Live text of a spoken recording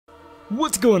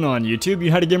What's going on YouTube?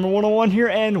 You had a Gamer 101 here,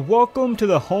 and welcome to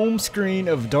the home screen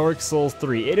of Dark Souls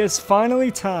 3. It is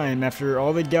finally time, after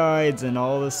all the guides and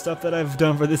all the stuff that I've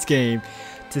done for this game,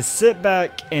 to sit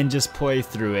back and just play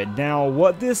through it. Now,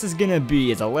 what this is going to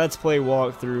be is a let's play,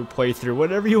 walkthrough, playthrough,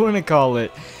 whatever you want to call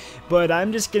it. But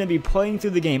I'm just going to be playing through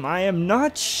the game. I am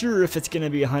not sure if it's going to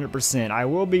be 100%. I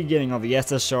will be getting all the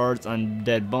SS shards,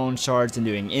 undead bone shards, and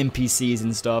doing NPCs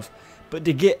and stuff. But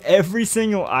to get every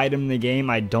single item in the game,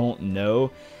 I don't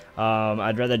know.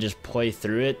 I'd rather just play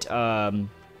through it.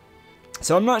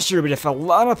 So I'm not sure, but if a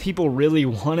lot of people really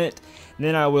want it,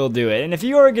 then I will do it. And if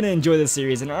you are going to enjoy this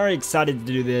series and are excited to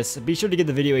do this, be sure to give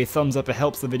the video a thumbs up. It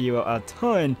helps the video a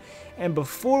ton. And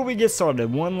before we get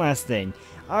started, one last thing.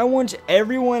 I want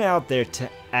everyone out there to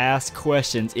ask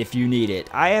questions if you need it.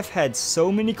 I have had so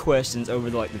many questions over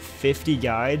the 50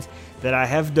 guides that I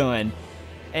have done,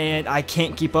 and I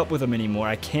can't keep up with them anymore.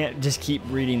 I can't just keep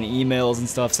reading the emails and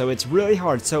stuff, so it's really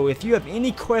hard. So if you have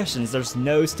any questions, there's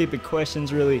no stupid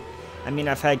questions really. I mean,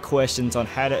 I've had questions on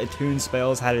how to attune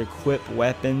spells, how to equip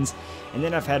weapons, and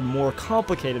then I've had more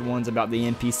complicated ones about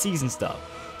the NPCs and stuff.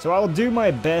 So I'll do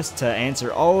my best to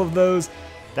answer all of those.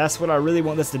 That's what I really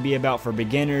want this to be about for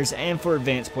beginners and for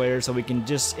advanced players, so we can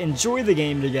just enjoy the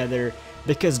game together,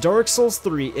 because Dark Souls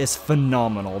 3 is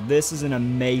phenomenal. This is an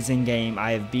amazing game.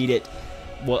 I have beat it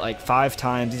like 5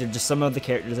 times. These are just some of the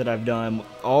characters that I've done.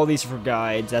 All these are for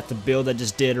guides. That's the build I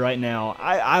just did right now.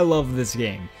 I love this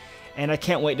game, and I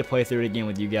can't wait to play through it again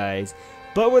with you guys.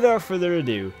 But without further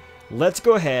ado, let's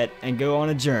go ahead and go on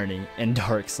a journey in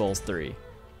Dark Souls 3.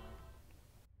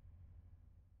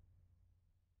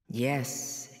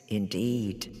 Yes,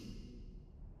 indeed.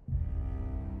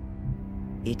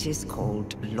 It is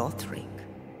called Lothric,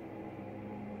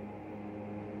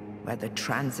 where the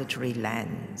transitory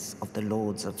lands of the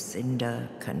Lords of Cinder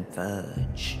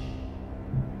converge.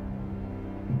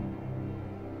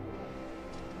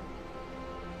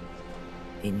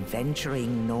 In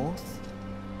venturing north,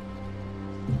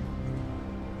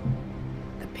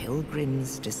 the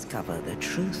pilgrims discover the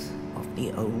truth of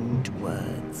the old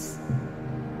words.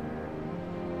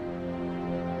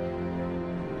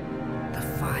 The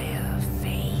fire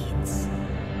fades,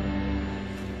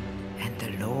 and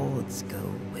the lords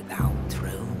go without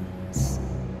thrones.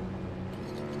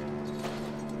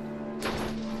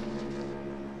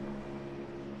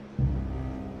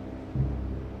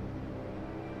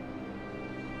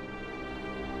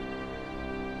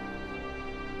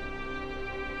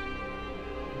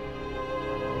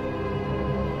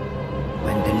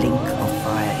 When the link of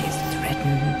fire is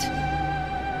threatened,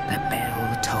 the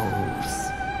bell tolls,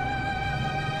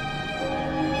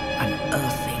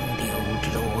 unearthing the old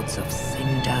lords of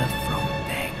Cinder from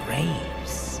their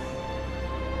graves.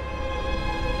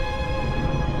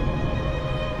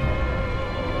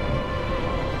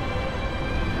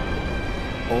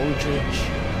 Aldrich,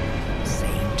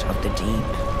 saint of the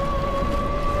deep,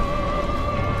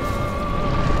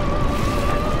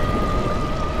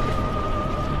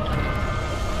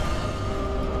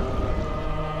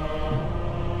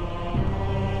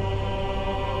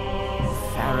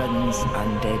 Farron's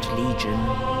undead legion,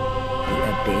 the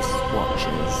Abyss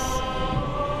Watchers.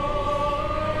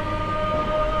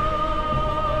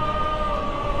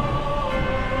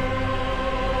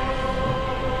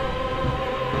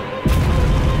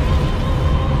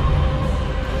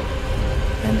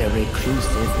 And the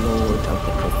reclusive lord of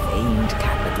the profaned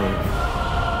capital,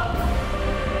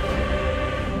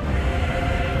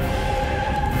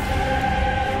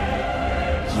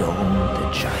 Yom the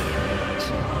Giant.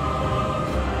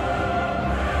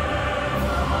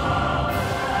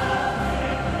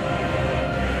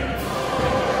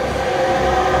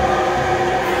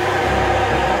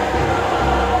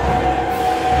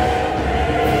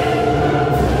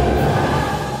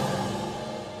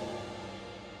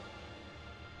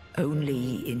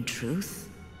 Only in truth,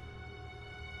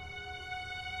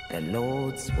 the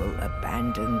lords will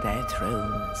abandon their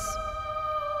thrones.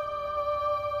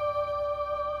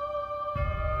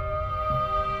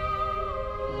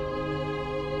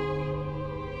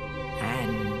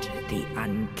 And the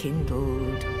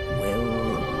unkindled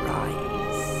will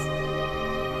rise.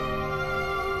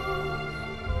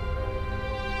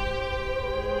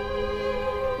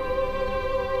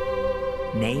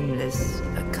 Nameless,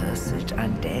 accursed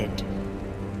undead,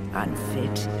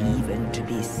 unfit even to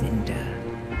be cinder.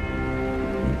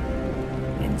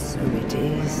 And so it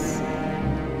is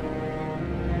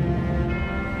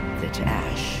that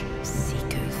ash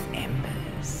seeketh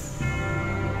embers.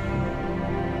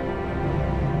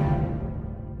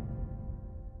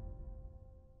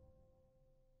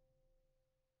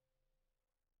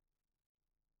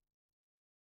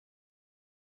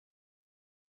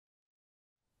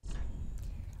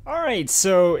 Alright,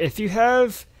 so if you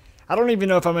have, I don't even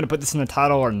know if I'm going to put this in the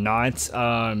title or not.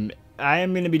 I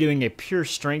am going to be doing a pure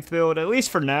strength build, at least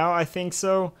for now, I think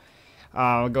so.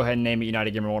 I'll go ahead and name it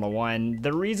United Gamer 101.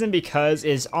 The reason because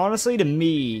is honestly to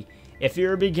me, if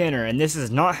you're a beginner, and this is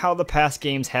not how the past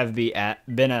games have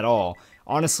been at all,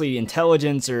 honestly,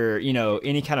 intelligence or, you know,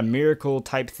 any kind of miracle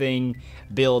type thing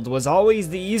build was always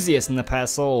the easiest in the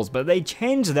past Souls, but they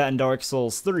changed that in Dark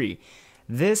Souls 3.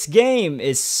 This game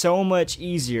is so much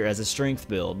easier as a strength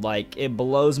build, like, it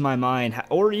blows my mind,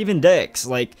 or even dex,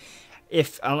 like,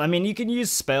 if, I mean, you can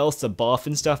use spells to buff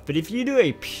and stuff, but if you do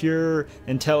a pure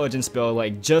intelligence build,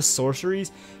 like just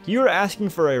sorceries, you're asking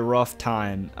for a rough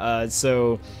time,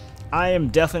 so I am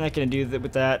definitely not going to do that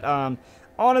with that.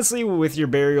 Honestly, with your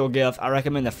burial gift, I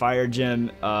recommend the fire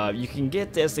gem. You can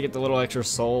get this to get the little extra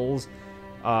souls,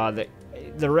 the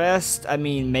rest, I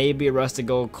mean, maybe a rusted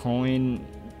gold coin.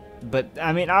 But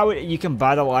I mean, you can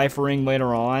buy the life ring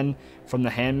later on from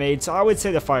the handmaid, so I would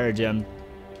say the fire gem.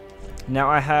 Now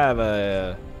I have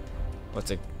a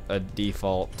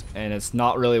default, and it's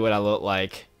not really what I look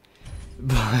like,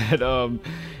 but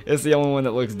it's the only one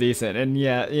that looks decent, and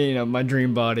yeah, you know, my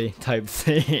dream body type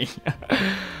thing.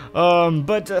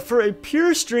 But for a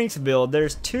pure strength build,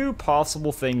 there's two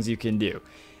possible things you can do.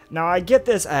 Now I get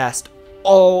this asked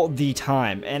all the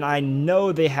time, and I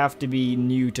know they have to be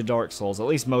new to Dark Souls, at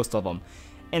least most of them,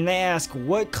 and they ask,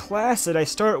 what class did I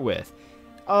start with?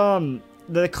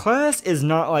 The class is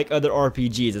not like other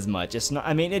RPGs as much. It's not,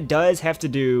 I mean, it does have to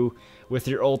do with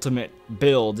your ultimate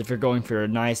build. If you're going for a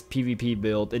nice PvP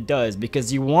build, it does,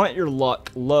 because you want your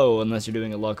luck low unless you're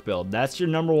doing a luck build. That's your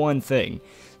number one thing.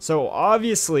 So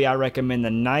obviously I recommend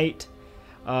the Knight.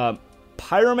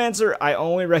 Pyromancer I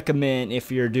only recommend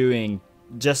if you're doing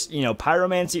just, you know,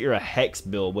 Pyromancy or a Hex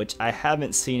build, which I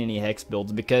haven't seen any Hex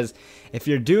builds, because if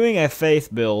you're doing a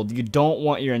Faith build, you don't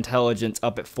want your intelligence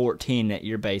up at 14 at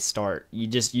your base start. You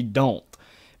don't,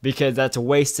 because that's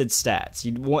wasted stats.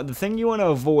 The thing you want to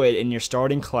avoid in your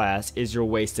starting class is your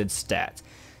wasted stats.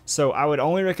 So I would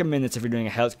only recommend this if you're doing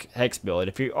a Hex build.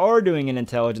 If you are doing an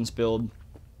intelligence build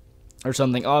or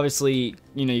something, obviously,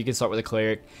 you know, you can start with a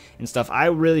cleric and stuff. I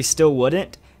really still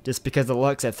wouldn't, just because the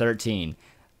luck's at 13.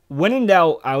 When in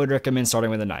doubt, I would recommend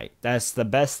starting with a Knight. That's the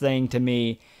best thing to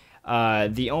me. I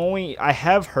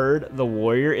have heard the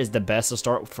Warrior is the best to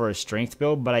start for a strength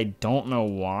build, but I don't know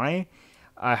why.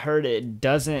 I heard it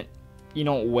doesn't, you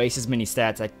don't waste as many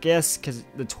stats, I guess, because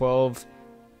the 12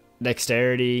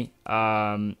 dexterity.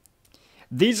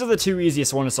 These are the two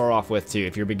easiest ones to start off with, too,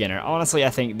 if you're a beginner. Honestly, I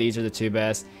think these are the two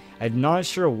best. I'm not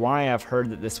sure why I've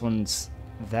heard that this one's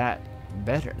that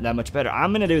much better.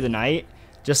 I'm going to do the Knight,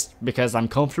 just because I'm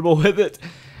comfortable with it,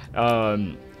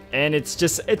 and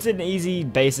it's an easy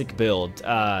basic build,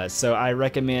 so I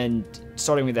recommend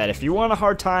starting with that. If you want a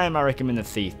hard time, I recommend the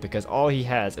Thief, because all he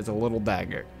has is a little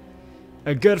dagger.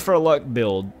 Good for a luck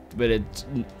build, but it's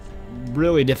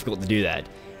really difficult to do that.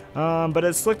 But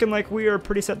it's looking like we are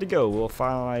pretty set to go. We'll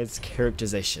finalize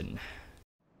characterization.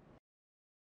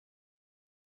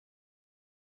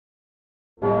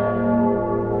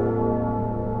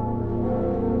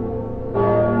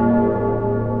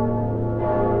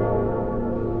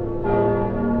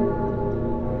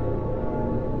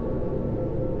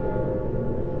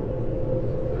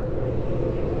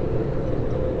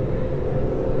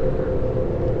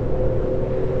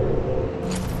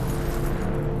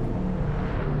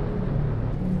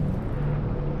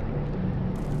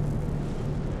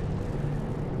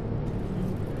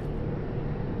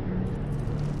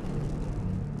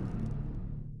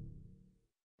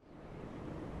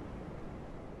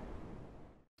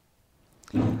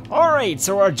 Alright,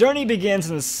 so our journey begins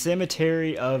in the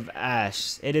Cemetery of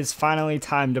Ash. It is finally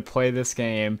time to play this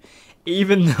game,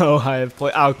 even though I have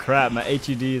played— oh crap, my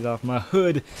HUD is off, my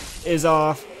hood is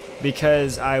off,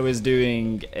 because I was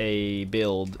doing a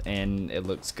build and it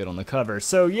looks good on the cover.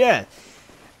 So yeah,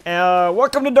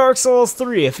 welcome to Dark Souls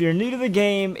 3. If you're new to the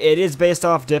game, it is based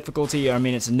off difficulty. I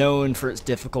mean, it's known for its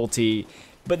difficulty.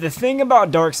 But the thing about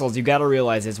Dark Souls you gotta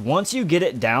realize is once you get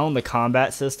it down, the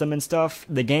combat system and stuff,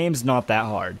 the game's not that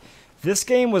hard. This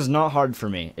game was not hard for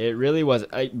me. It really was.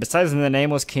 Besides the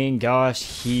Nameless King,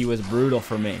 gosh, he was brutal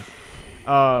for me.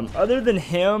 Other than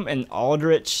him and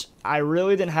Aldrich, I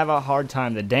really didn't have a hard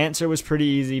time. The Dancer was pretty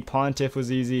easy. Pontiff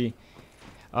was easy.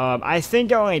 I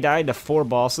think I only died to 4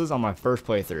 bosses on my first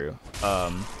playthrough.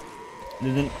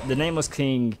 The Nameless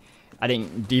King I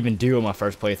didn't even do on my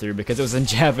first playthrough because it was in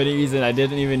Japanese and I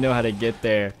didn't even know how to get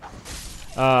there.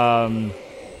 But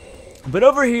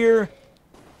over here,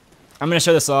 I'm going to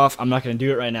show this off. I'm not going to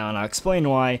do it right now, and I'll explain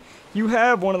why. You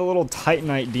have one of the little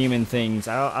Titanite demon things.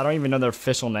 I don't even know their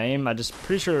official name. I'm just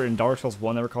pretty sure in Dark Souls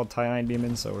 1 they were called Titanite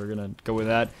demons, so we're going to go with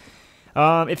that.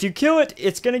 If you kill it,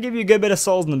 it's going to give you a good bit of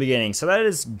souls in the beginning, so that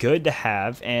is good to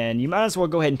have, and you might as well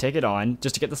go ahead and take it on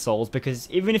just to get the souls, because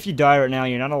even if you die right now,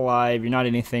 you're not alive, you're not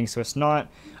anything, so it's not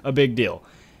a big deal.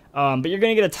 But you're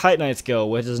going to get a Titanite skill,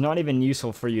 which is not even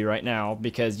useful for you right now,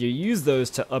 because you use those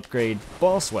to upgrade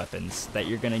boss weapons that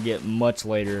you're going to get much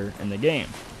later in the game.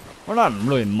 Well, not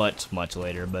really much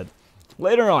later, but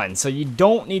later on. So you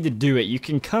don't need to do it. You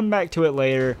can come back to it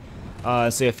later.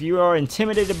 So if you are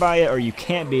intimidated by it or you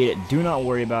can't beat it, do not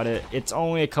worry about it. It's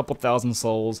only a couple thousand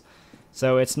souls,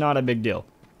 so it's not a big deal.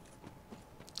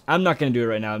 I'm not going to do it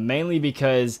right now, mainly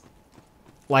because,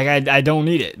 like, I don't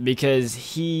need it, because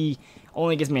he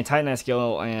only gives me a Titanite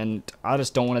skill, and I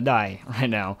just don't want to die right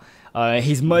now.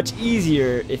 He's much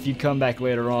easier if you come back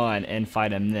later on and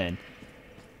fight him then.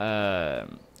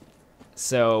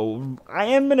 So I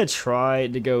am going to try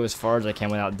to go as far as I can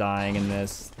without dying in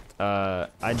this.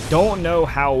 I don't know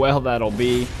how well that'll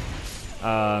be.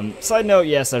 Side note,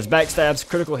 yes, there's backstabs,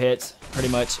 critical hits, pretty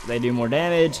much. They do more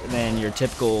damage than your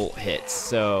typical hits.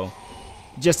 So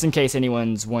just in case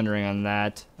anyone's wondering on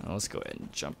that, let's go ahead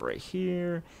and jump right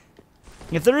here.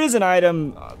 If there is an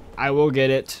item, I will get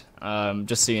it,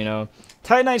 just so you know.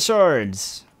 Titanite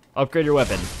shards. Upgrade your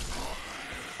weapon.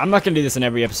 I'm not going to do this in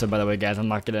every episode, by the way, guys. I'm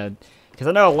not going to, because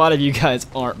I know a lot of you guys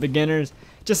aren't beginners.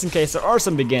 Just in case there are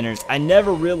some beginners, I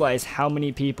never realized how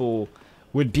many people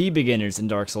would be beginners in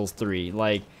Dark Souls 3.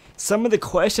 Like, some of the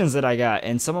questions that I got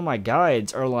and some of my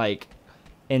guides are, like,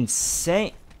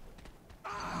 insane.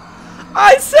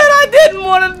 I said I didn't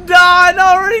want to die and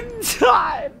I already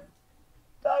died.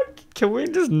 Can we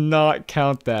just not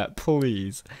count that,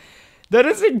 please? That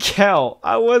doesn't count.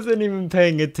 I wasn't even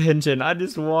paying attention. I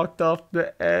just walked off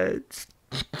the edge.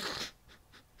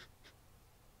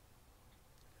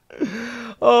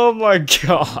 Oh my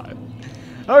god.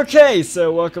 Okay,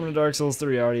 so welcome to Dark Souls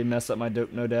 3. I already messed up my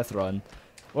no death run.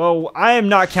 Well, I am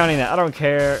not counting that. I don't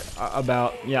care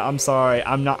about, yeah, I'm sorry.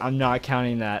 I'm not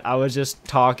counting that. I was just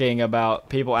talking about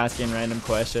people asking random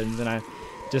questions and I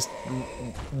just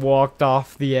walked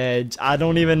off the edge. I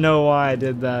don't even know why I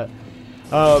did that.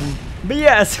 But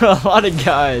yeah, so a lot of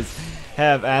guys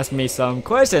have asked me some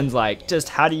questions like, just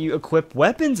how do you equip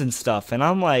weapons and stuff? And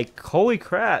I'm like, holy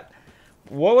crap.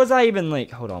 What was I even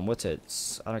like? Hold on, what's it?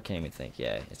 I can't even think.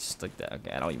 Yeah, it's just like that.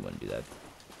 Okay, I don't even want to do that.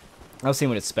 I was seeing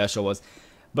what its special was.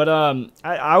 But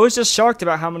I was just shocked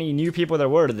about how many new people there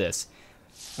were to this.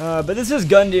 But this is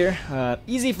Gundyr.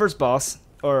 Easy first boss.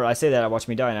 Or I say that, watch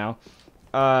me die now.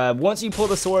 Once you pull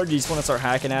the sword, you just want to start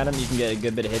hacking at him. You can get a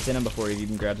good bit of hits in him before he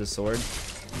even grabs his sword.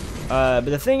 But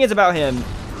the thing is about him,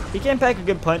 he can pack a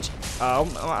good punch.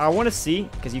 I want to see,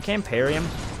 because you can parry him.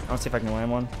 I want to see if I can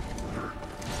land one.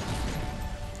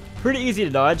 Pretty easy to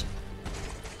dodge.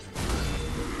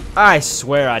 I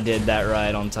swear I did that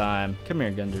right on time. Come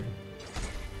here, Gundyr.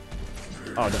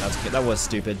 Oh, that's good. That was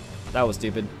stupid. That was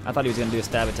stupid. I thought he was going to do a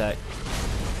stab attack.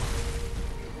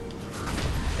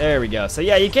 There we go. So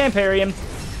yeah, you can parry him.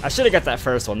 I should have got that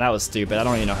first one. That was stupid. I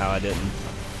don't even know how I didn't.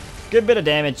 Good bit of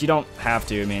damage. You don't have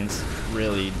to. I mean, it's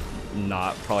really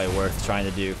not probably worth trying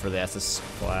to do for the Estus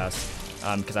Flask.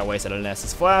 Because I wasted an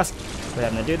Estus Flask by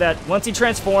having to do that. Once he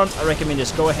transforms, I recommend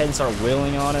just go ahead and start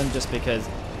wheeling on him, just because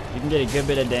you can get a good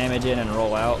bit of damage in and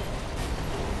roll out.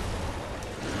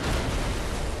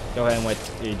 Go ahead and wait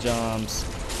till he jumps.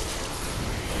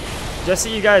 Just so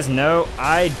you guys know,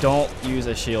 I don't use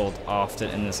a shield often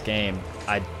in this game.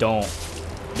 I don't,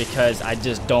 because I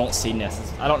just don't see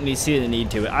I don't see the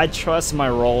need to. I trust my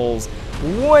rolls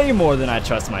way more than I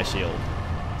trust my shield.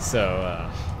 So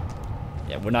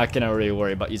yeah, we're not gonna really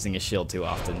worry about using a shield too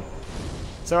often.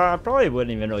 So I probably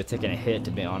wouldn't even really take a hit,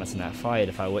 to be honest, in that fight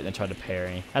if I wouldn't have tried to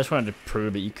parry. I just wanted to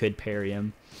prove that you could parry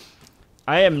him.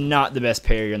 I am not the best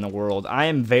parrier in the world. I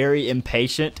am very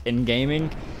impatient in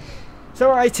gaming,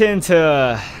 so I tend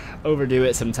to overdo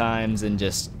it sometimes and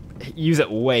just use it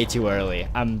way too early.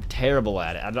 I'm terrible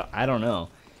at it. I don't know.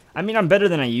 I mean, I'm better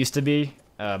than I used to be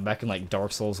back in like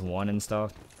Dark Souls 1 and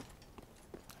stuff.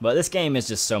 But this game is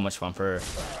just so much fun for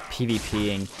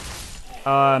PvPing.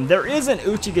 There is an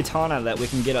Uchigatana that we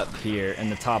can get up here in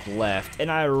the top left,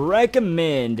 and I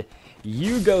recommend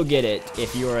you go get it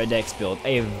if you are a dex build.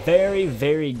 A very,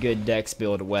 very good dex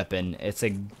build weapon. It's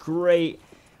a great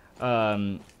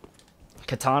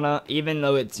katana, even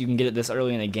though you can get it this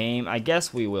early in the game. I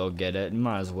guess we will get it.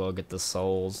 Might as well get the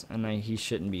souls, and he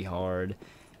shouldn't be hard.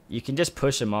 You can just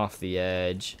push him off the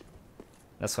edge.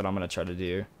 That's what I'm going to try to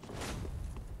do.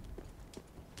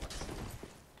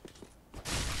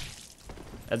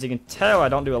 As you can tell, I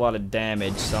don't do a lot of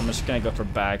damage, so I'm just going to go for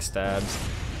backstabs.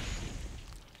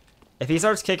 If he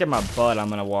starts kicking my butt, I'm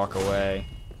going to walk away.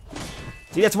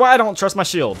 See, that's why I don't trust my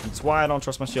shield. That's why I don't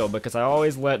trust my shield, because I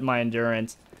always let my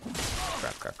endurance...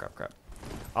 Crap.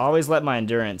 I always let my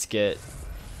endurance get...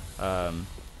 can't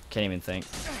even think.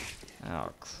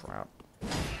 Oh, crap.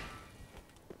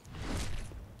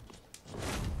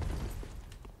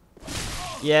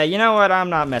 Yeah, you know what? I'm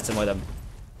not messing with him.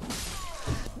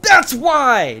 That's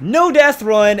why! No death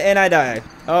run, and I die.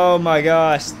 Oh my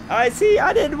gosh. I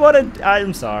didn't want to...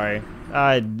 I'm sorry.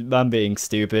 I'm being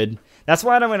stupid. That's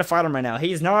why I'm going to fight him right now.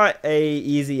 He's not a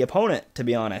easy opponent, to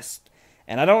be honest.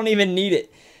 And I don't even need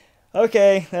it.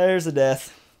 Okay, there's a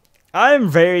death. I'm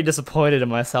very disappointed in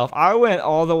myself. I went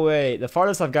all the way. The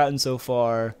farthest I've gotten so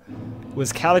far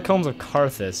was Catacombs of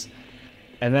Carthus.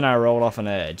 And then I rolled off an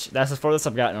edge. That's the farthest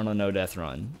I've gotten on a no-death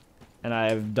run. And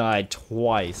I've died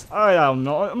twice. Oh, I don't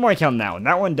know. I'm going to count that one.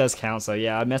 That one does count, so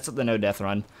yeah, I messed up the no-death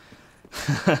run.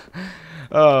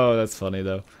 Oh, that's funny,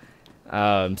 though.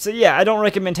 So yeah, I don't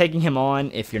recommend taking him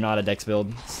on if you're not a dex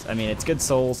build. I mean, it's good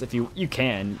souls if you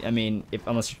can. I mean,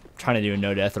 unless you're trying to do a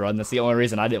no-death run. That's the only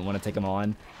reason I didn't want to take him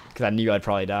on. Because I knew I'd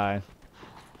probably die.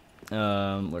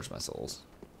 Where's my souls?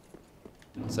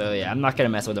 So yeah, I'm not going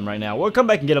to mess with him right now. We'll come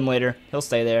back and get him later. He'll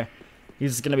stay there.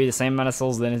 He's going to be the same amount of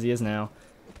souls then as he is now.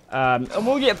 And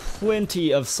we'll get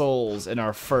plenty of souls in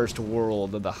our first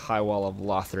world of the High Wall of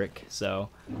Lothric. So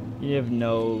you have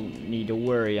no need to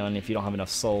worry on if you don't have enough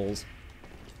souls.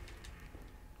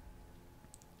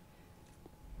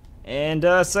 And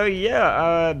so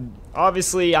yeah,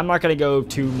 obviously I'm not going to go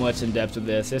too much in depth with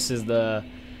this. This is the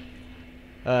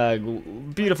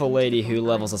beautiful lady who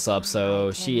levels us up,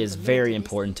 so she is very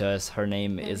important to us. Her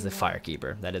name is the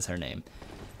Firekeeper. That is her name.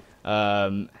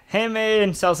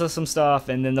 Handmaid sells us some stuff,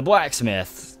 and then the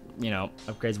blacksmith, you know,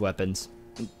 upgrades weapons.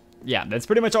 Yeah, that's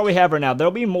pretty much all we have right now.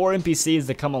 There'll be more NPCs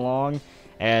that come along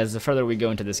as the further we go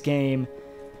into this game.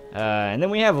 And then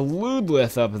we have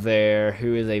Ludlith up there,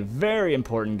 who is a very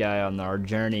important guy on our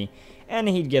journey, and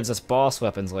he gives us boss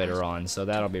weapons later on, so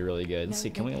that'll be really good. Let's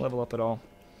see, can we level up at all?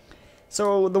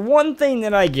 So the one thing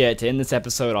that I get to end this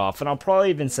episode off, and I'll probably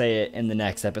even say it in the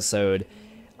next episode,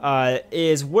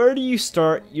 is where do you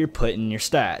start your putting your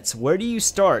stats? Where do you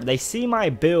start? They see my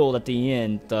build at the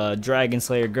end, the Dragon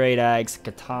Slayer Great Axe,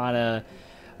 Katana.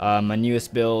 My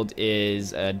newest build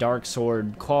is a Dark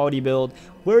Sword quality build.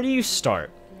 Where do you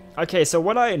start? Okay, so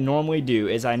what I normally do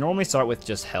is I normally start with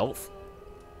just health,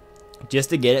 just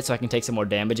to get it so I can take some more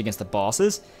damage against the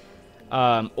bosses,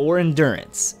 or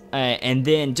endurance, and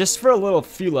then just for a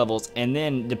few levels, and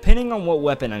then depending on what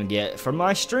weapon I get, for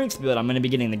my strengths build, I'm going to be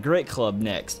getting the Great Club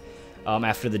next,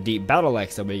 after the Deep Battle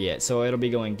Axe that we get. So it'll be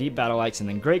going Deep Battle Axe and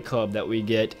then Great Club that we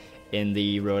get in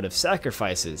the Road of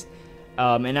Sacrifices.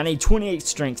 And I need 28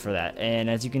 strength for that, and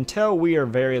as you can tell, we are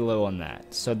very low on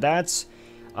that. So that's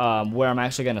where I'm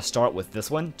actually going to start with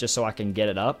this one, just so I can get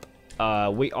it up.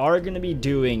 We are going to be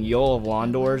doing Yoel of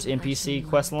Londor's NPC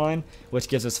quest line, which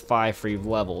gives us 5 free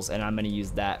levels, and I'm going to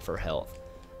use that for health.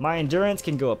 My endurance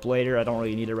can go up later. I don't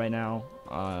really need it right now.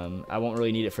 I won't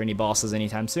really need it for any bosses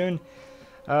anytime soon.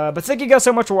 But thank you guys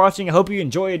so much for watching. I hope you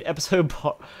enjoyed episode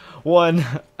part 1.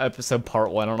 I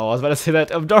don't know, I was about to say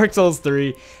that, of Dark Souls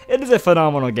 3. It is a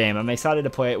phenomenal game. I'm excited to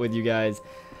play it with you guys.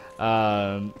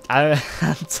 I'm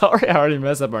sorry I already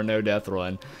messed up our no-death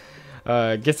run.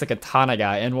 Gets the Katana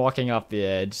guy and walking off the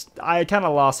edge. I kind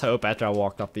of lost hope after I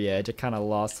walked off the edge. I kind of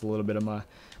lost a little bit of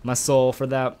my soul for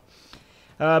that.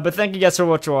 But thank you guys so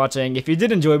much for watching. If you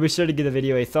did enjoy, be sure to give the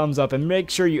video a thumbs up and make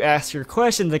sure you ask your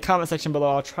questions in the comment section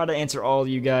below. I'll try to answer all of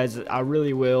you guys. I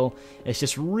really will. It's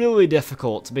just really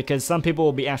difficult because some people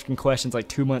will be asking questions like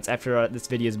 2 months after this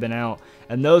video's been out,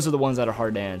 and those are the ones that are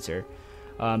hard to answer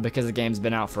because the game's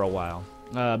been out for a while.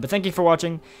 But thank you for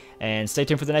watching, and stay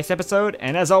tuned for the next episode.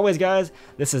 And as always, guys,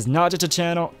 this is not just a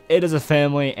channel, it is a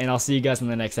family, and I'll see you guys in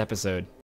the next episode.